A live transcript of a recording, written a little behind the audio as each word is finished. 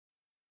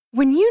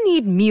When you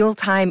need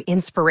mealtime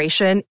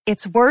inspiration,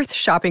 it's worth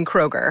shopping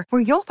Kroger,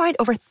 where you'll find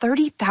over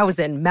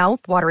 30,000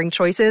 mouth-watering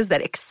choices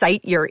that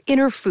excite your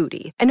inner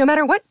foodie. And no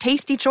matter what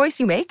tasty choice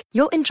you make,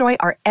 you'll enjoy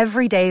our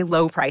everyday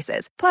low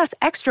prices, plus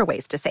extra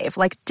ways to save,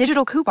 like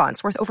digital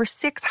coupons worth over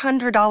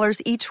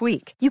 $600 each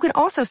week. You can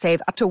also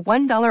save up to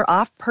 $1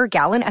 off per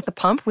gallon at the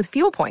pump with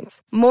fuel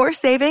points. More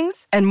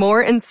savings and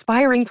more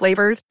inspiring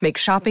flavors make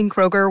shopping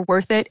Kroger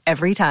worth it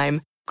every time.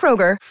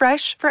 Kroger,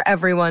 fresh for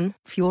everyone.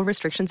 Fuel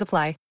restrictions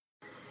apply.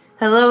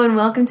 Hello and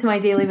welcome to my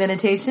daily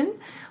meditation.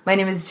 My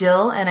name is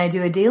Jill and I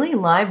do a daily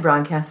live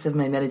broadcast of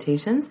my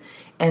meditations,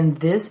 and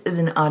this is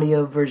an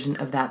audio version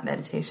of that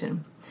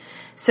meditation.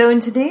 So in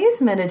today's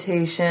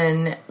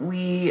meditation,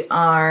 we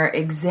are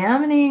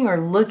examining or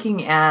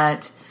looking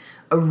at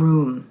a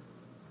room.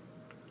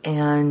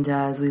 And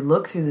as we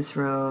look through this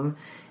room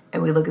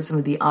and we look at some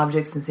of the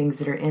objects and things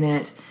that are in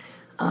it,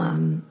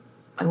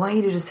 I want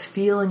you to just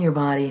feel in your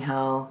body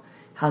how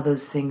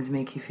those things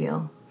make you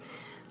feel.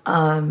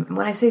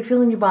 When I say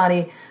feel in your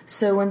body,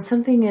 so when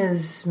something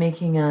is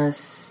making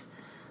us,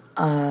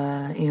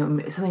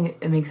 something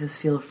it makes us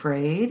feel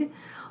afraid,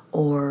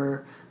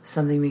 or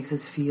something makes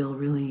us feel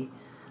really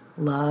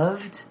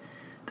loved,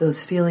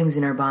 those feelings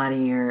in our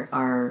body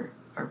are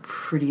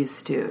pretty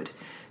astute.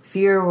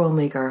 Fear will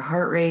make our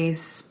heart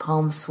race,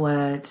 palm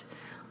sweat,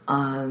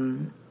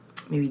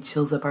 maybe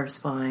chills up our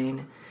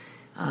spine,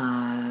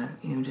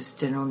 just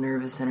general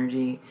nervous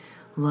energy.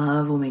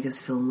 Love will make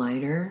us feel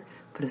lighter,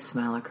 put a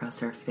smile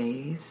across our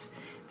face,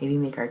 maybe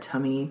make our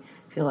tummy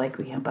feel like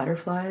we have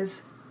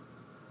butterflies.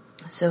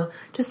 So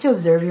just to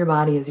observe your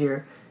body as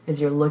you're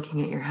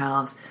looking at your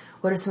house.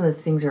 What are some of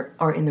the things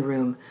are in the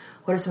room?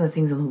 What are some of the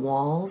things on the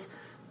walls?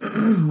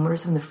 What are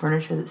some of the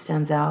furniture that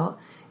stands out?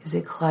 Is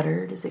it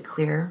cluttered? Is it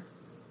clear?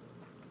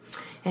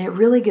 And it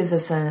really gives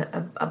us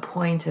a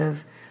point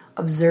of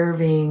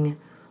observing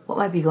what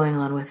might be going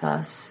on with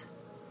us.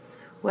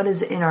 What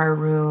is in our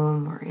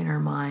room or in our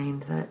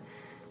mind that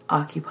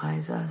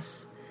occupies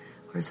us?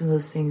 What are some of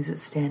those things that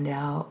stand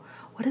out?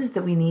 What is it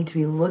that we need to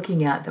be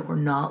looking at that we're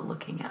not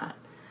looking at?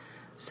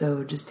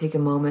 So just take a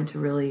moment to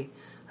really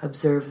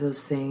observe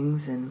those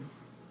things and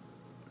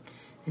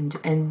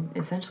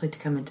essentially to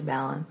come into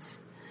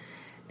balance.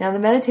 Now the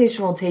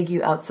meditation will take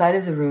you outside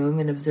of the room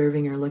and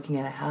observing or looking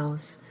at a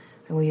house.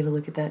 I want you to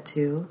look at that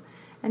too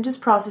and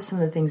just process some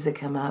of the things that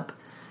come up.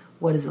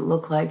 What does it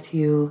look like to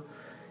you?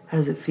 How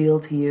does it feel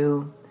to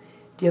you?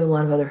 Do you have a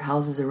lot of other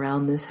houses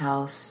around this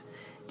house?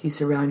 Do you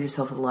surround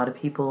yourself with a lot of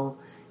people?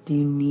 Do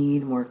you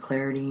need more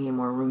clarity and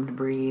more room to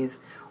breathe?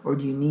 Or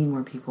do you need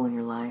more people in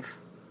your life?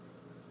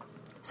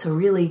 So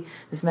really,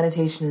 this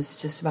meditation is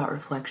just about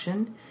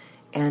reflection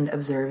and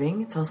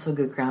observing. It's also a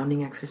good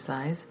grounding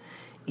exercise,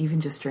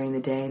 even just during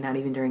the day, not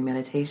even during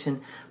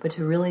meditation, but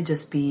to really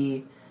just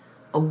be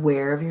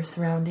aware of your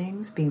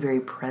surroundings, being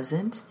very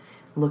present,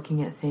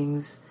 looking at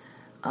things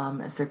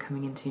as they're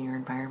coming into your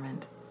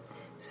environment.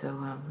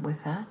 So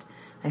with that,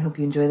 I hope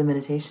you enjoy the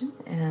meditation,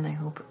 and I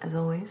hope, as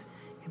always,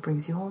 it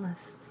brings you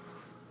wholeness.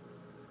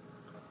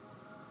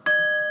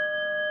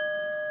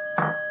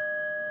 Go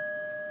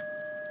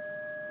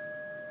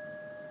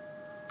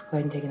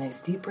ahead and take a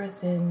nice deep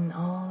breath in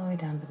all the way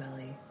down to the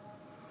belly.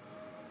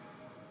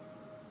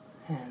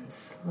 And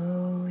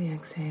slowly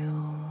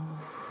exhale.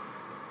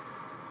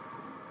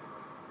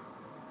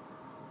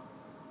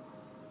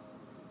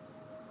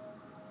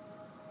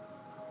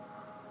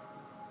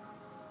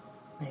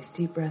 Nice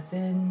deep breath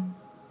in.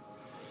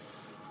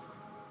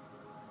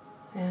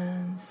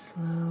 And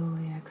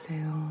slowly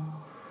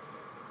exhale.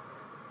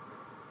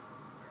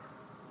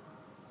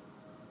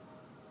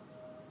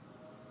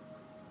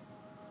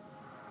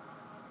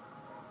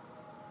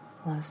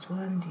 Last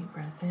one, deep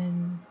breath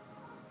in.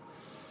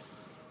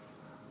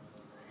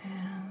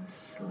 And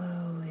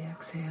slowly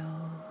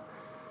exhale.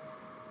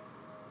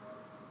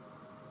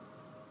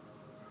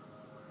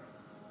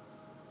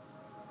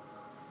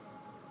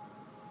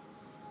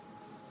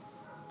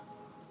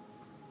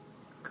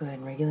 Go ahead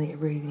and regulate your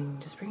breathing.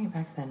 Just bring it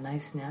back to that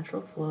nice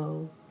natural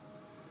flow.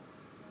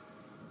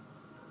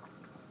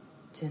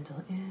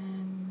 Gentle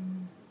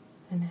in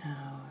and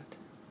out.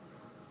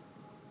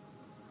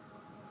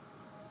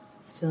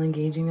 Still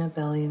engaging that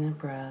belly and that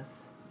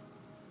breath.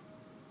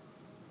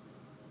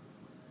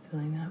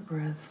 Feeling that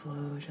breath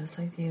flow just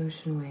like the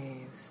ocean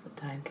waves. The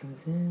tide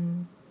comes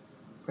in,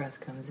 breath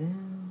comes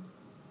in.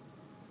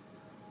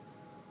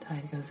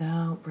 Tide goes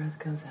out, breath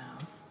goes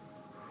out.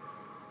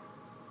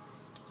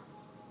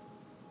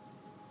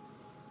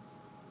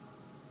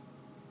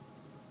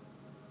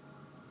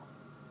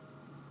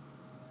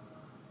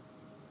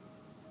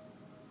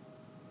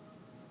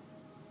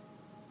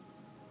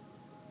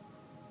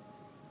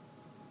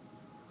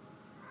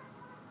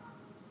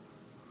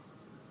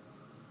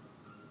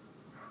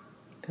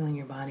 Feeling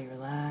your body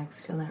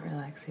relax, feel that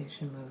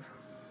relaxation move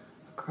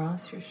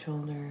across your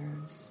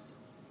shoulders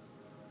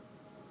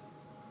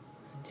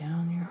and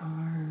down your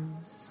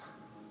arms,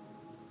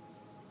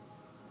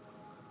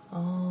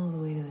 all the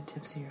way to the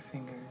tips of your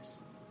fingers.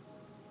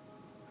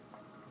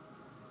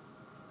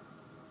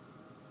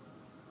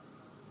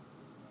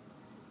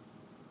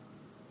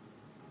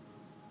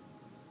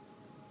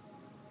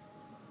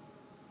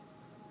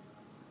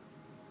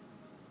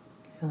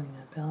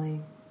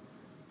 belly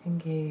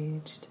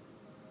engaged,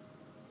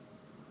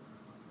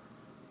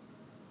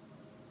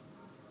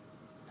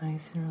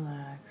 nice and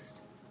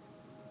relaxed.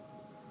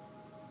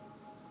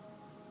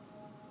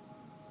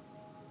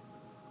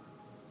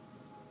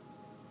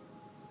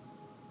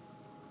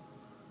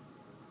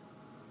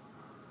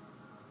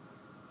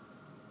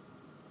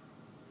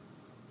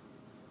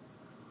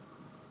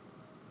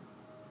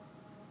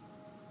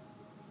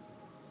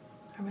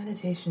 Our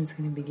meditation is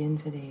going to begin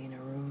today in a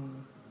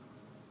room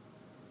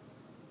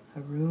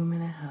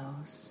in a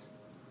house.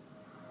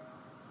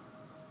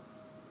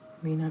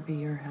 It may not be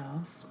your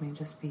house, it may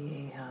just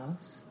be a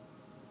house.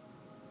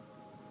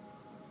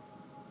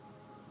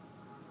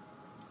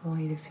 I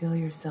want you to feel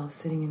yourself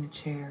sitting in a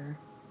chair.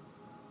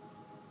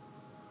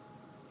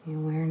 The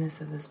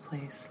awareness of this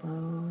place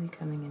slowly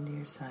coming into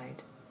your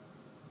sight.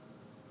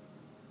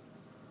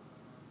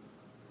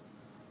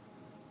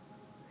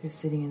 If you're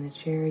sitting in the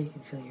chair, you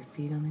can feel your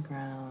feet on the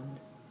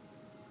ground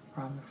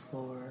or on the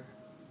floor.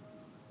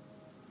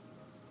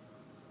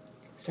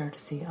 You can start to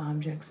see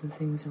objects and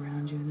things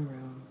around you in the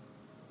room.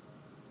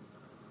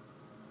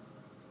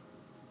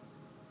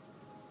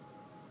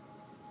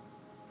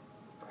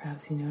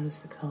 Perhaps you notice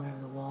the color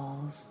of the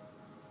walls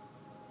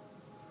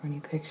or any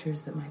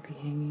pictures that might be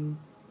hanging.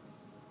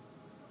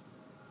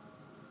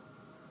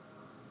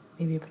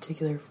 Maybe a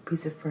particular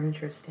piece of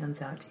furniture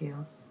stands out to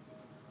you.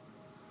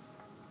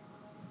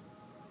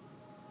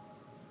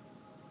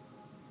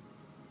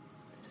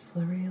 Just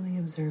really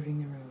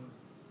observing the room.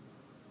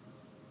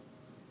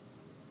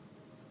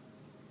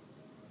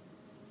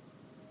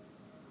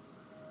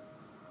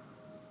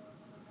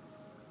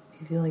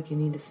 If you feel like you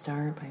need to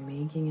start by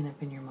making it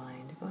up in your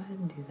mind, go ahead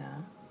and do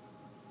that.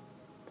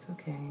 It's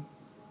okay.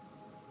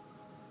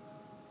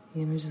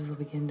 The images will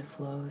begin to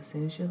flow as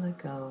soon as you let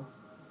go.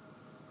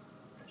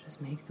 So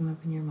just make them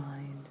up in your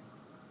mind.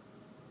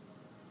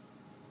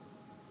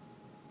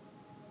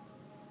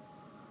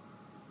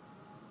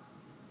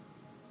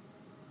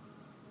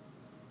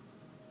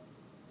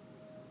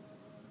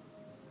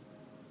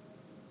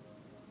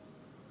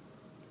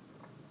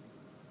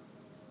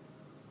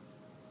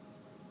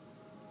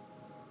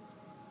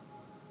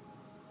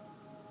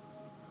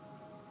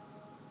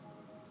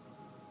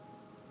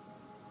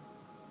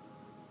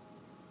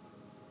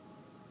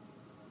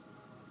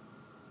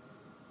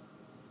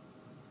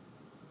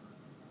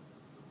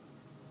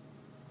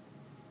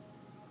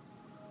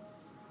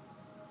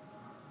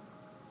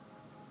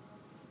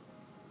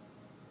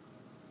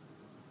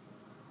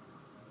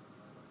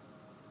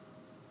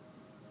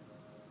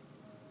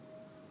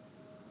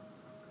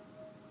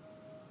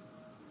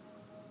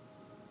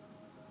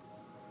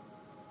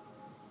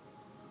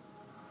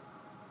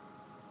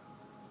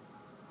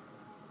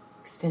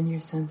 Extend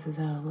your senses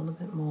out a little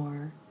bit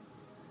more,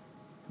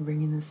 and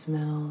bring in the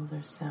smells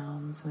or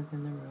sounds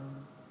within the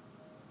room.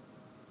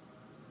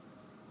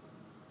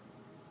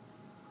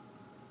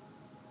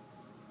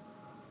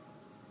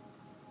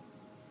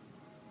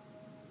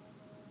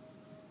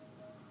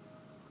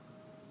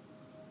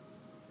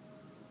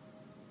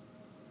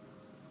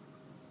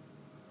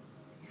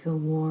 You feel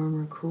warm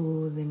or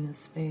cool within this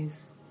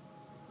space.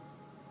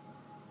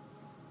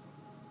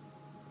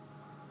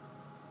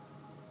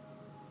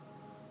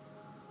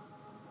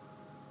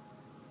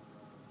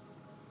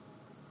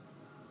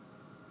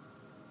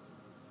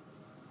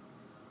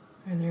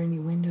 Are there any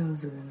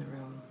windows within the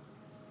room?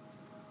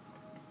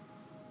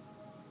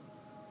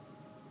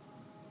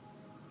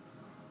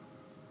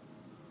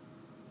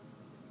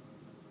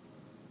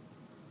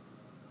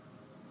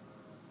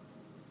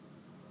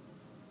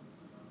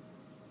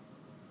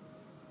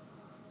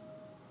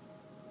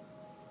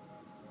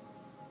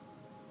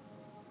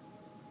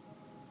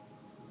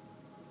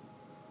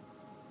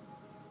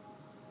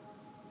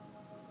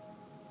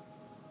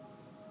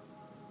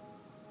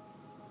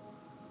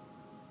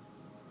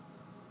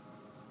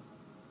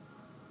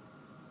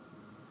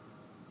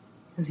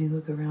 As you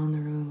look around the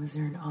room, is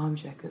there an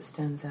object that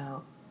stands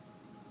out?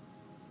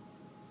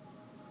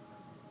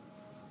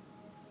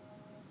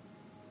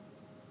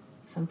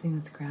 Something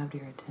that's grabbed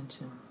your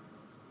attention.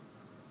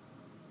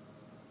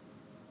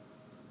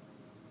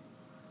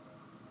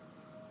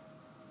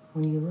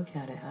 When you look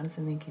at it, how does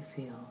it make you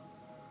feel?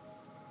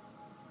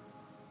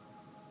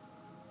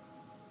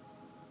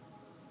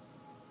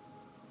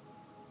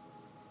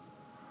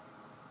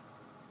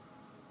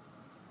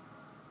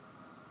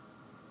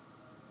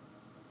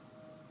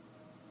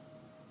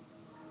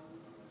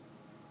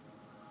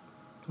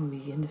 When we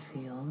begin to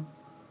feel,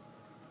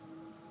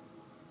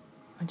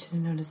 I want you to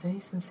notice any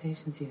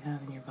sensations you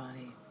have in your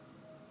body.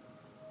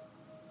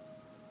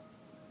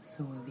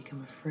 So when we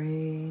become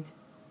afraid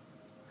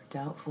or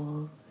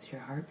doubtful, does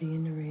your heart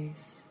begin to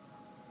race?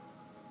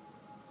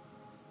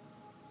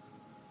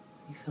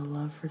 When you feel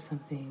love for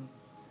something,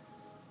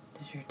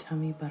 does your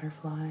tummy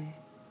butterfly?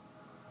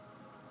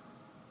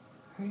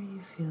 Where do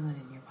you feel it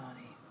in your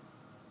body?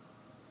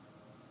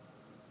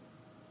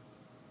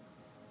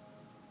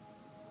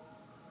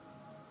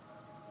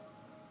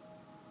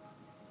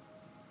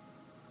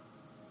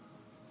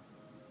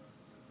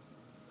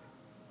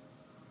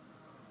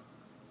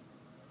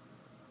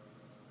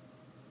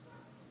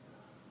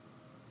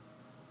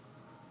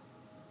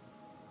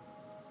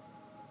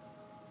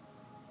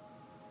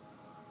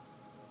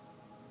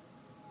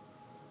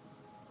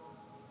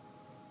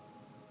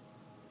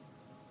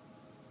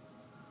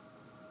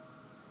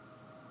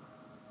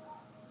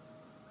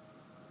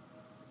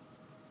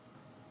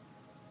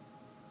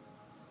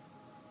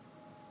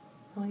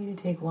 I want you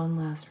to take one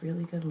last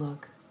really good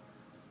look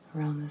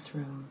around this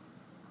room.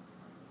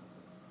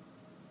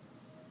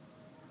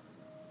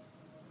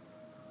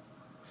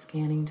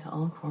 Scanning to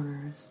all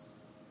corners,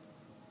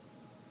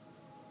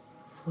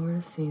 floor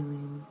to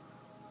ceiling.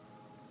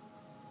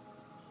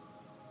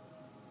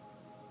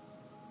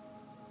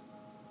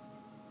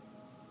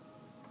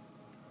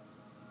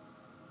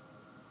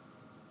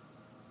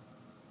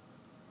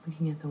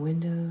 Looking at the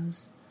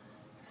windows,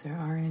 if there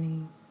are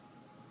any.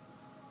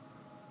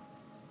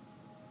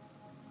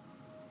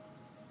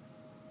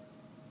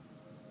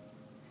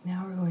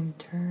 Now we're going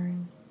to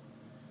turn,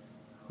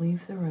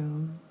 leave the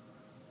room,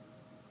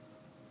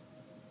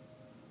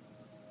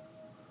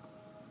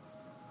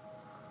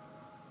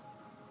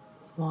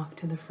 walk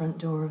to the front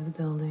door of the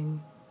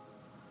building,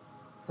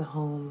 the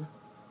home,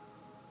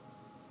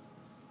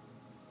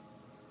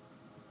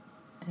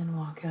 and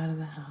walk out of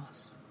the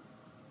house.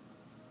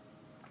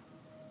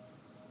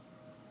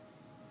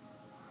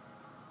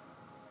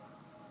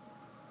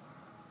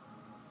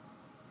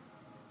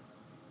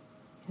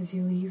 As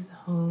you leave the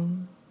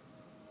home,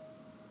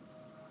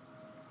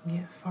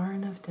 get far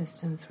enough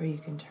distance where you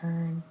can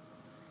turn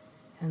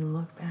and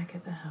look back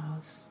at the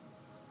house.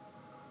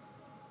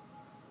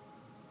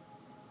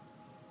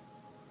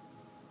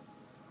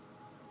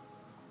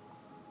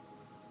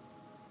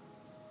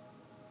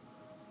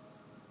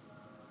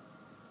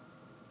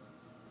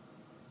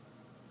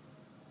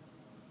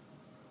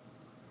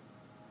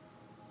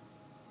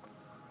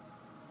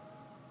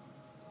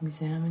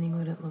 Examining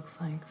what it looks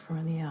like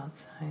from the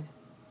outside.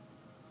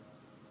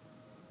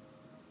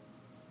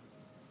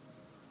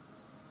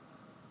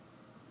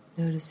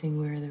 Noticing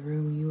where the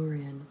room you are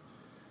in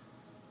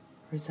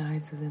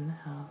resides within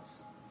the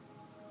house.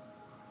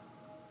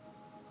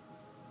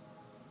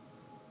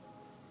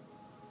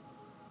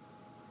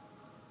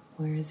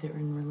 Where is it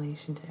in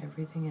relation to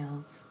everything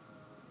else?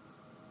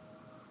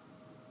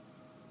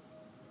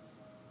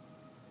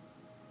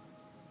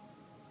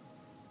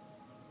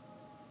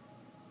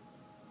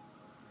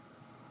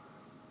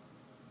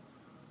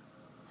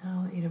 Now I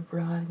want you to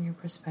broaden your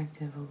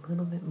perspective a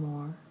little bit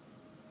more.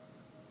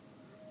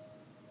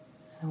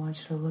 I want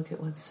you to look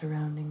at what's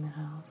surrounding the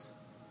house.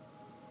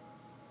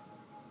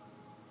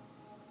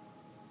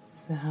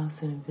 Is the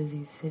house in a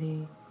busy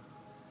city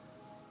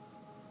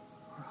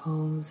where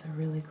homes are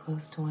really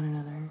close to one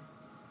another?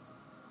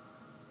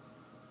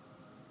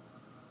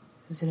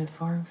 Is it a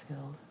farm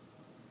field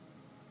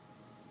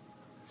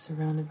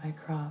surrounded by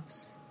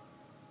crops?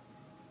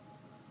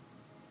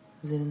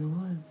 Is it in the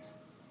woods?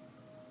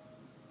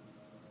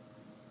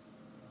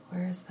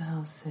 Where is the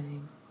house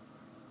sitting?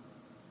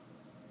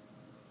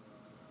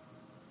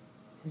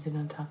 Is it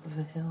on top of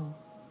a hill?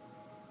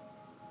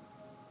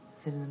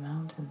 Is it in the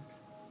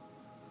mountains?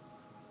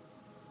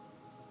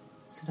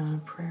 Is it on a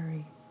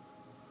prairie?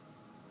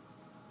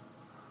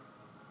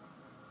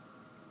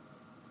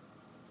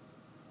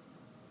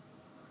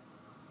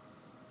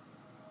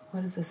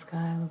 What does the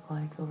sky look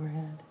like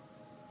overhead?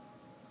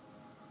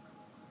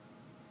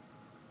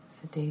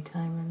 Is it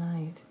daytime or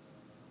night?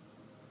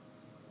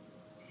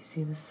 Do you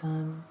see the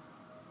sun?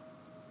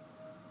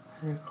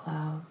 Are there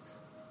clouds?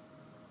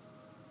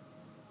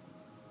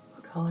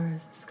 What color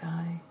is the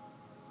sky?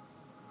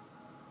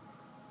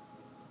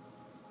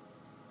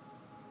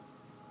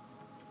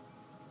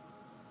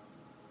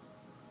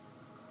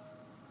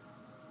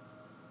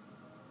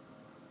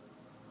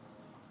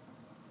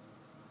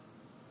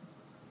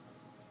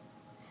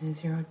 And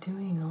as you're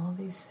doing all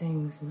these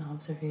things in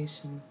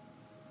observation,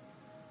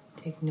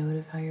 take note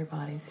of how your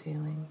body's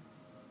feeling.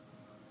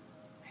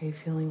 Are you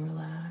feeling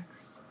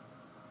relaxed?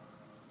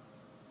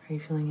 Are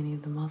you feeling any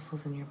of the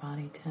muscles in your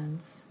body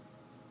tense?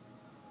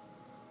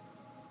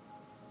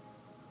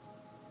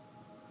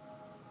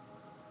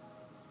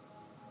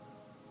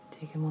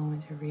 Take a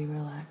moment to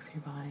re-relax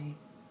your body,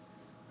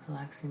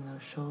 relaxing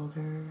those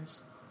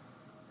shoulders,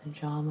 the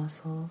jaw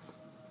muscles.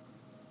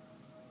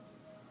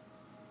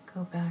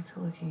 Go back to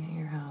looking at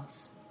your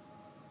house,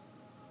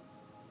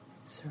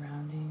 its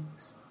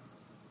surroundings.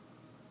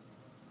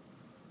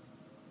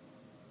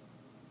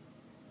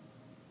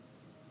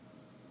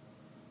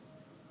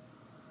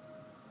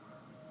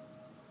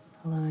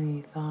 Allowing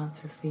any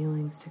thoughts or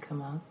feelings to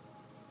come up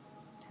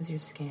as you're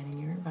scanning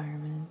your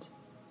environment,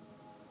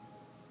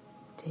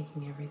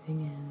 taking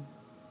everything in.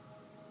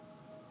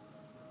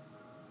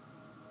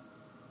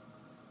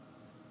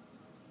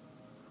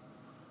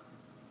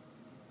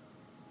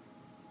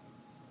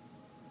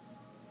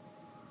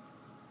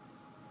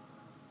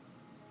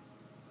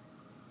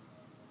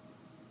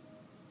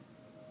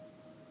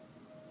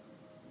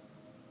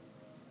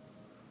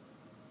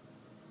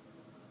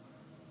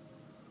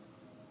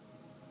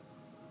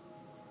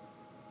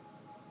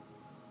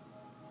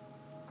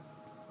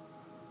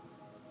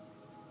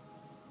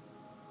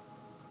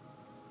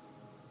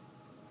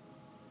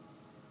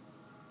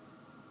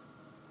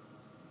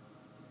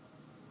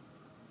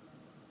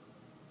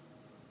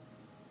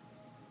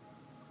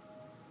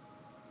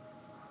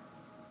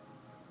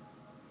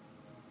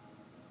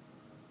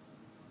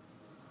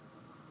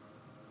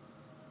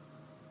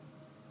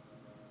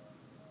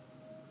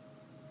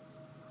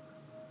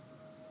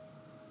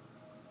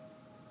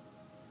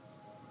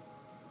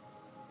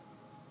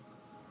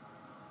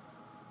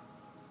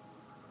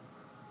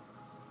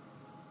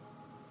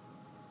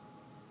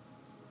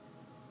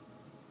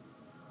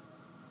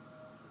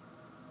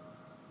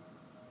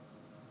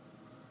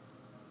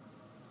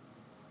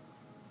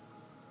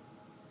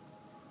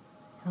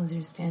 As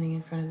you're standing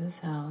in front of this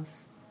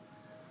house,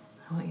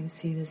 I want you to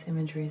see this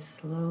imagery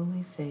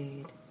slowly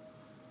fade,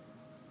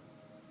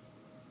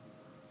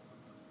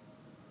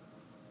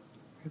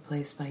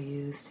 replaced by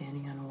you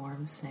standing on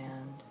warm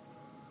sand,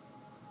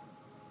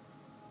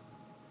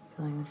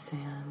 feeling the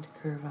sand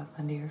curve up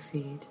under your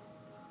feet,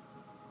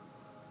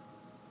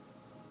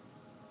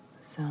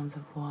 the sounds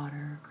of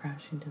water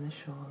crashing to the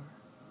shore,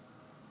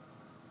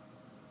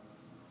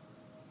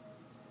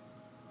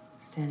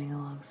 standing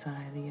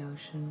alongside the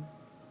ocean,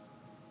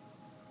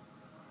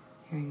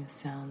 hearing the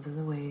sounds of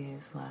the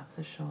waves lap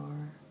the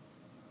shore,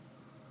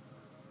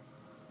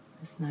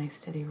 this nice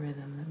steady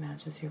rhythm that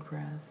matches your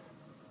breath.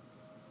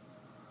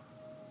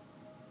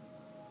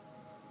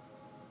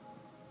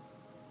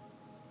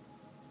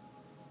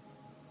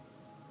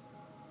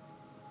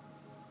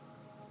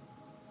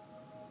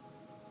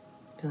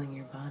 Feeling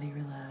your body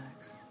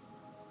relax.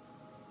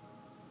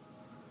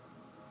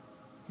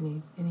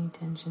 Any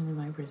tension that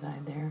might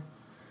reside there,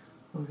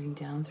 moving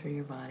down through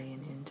your body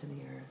and into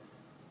the earth.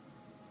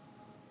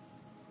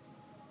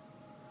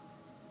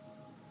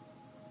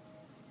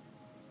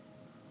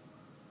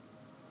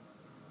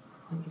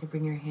 I want you to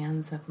bring your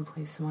hands up and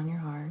place them on your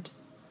heart.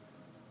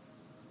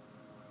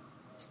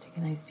 Just take a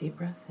nice deep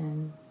breath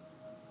in.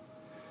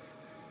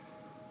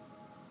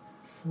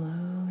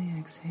 Slowly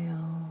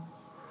exhale.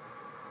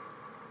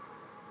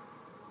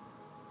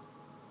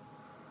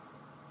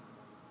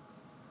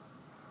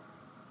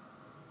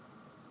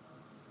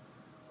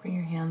 Bring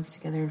your hands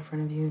together in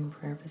front of you in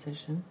prayer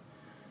position.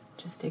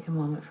 Just take a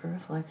moment for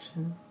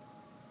reflection.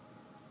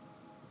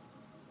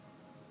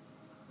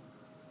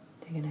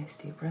 Take a nice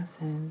deep breath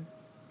in.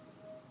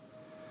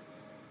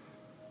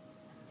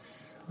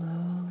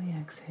 Slowly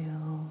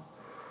exhale.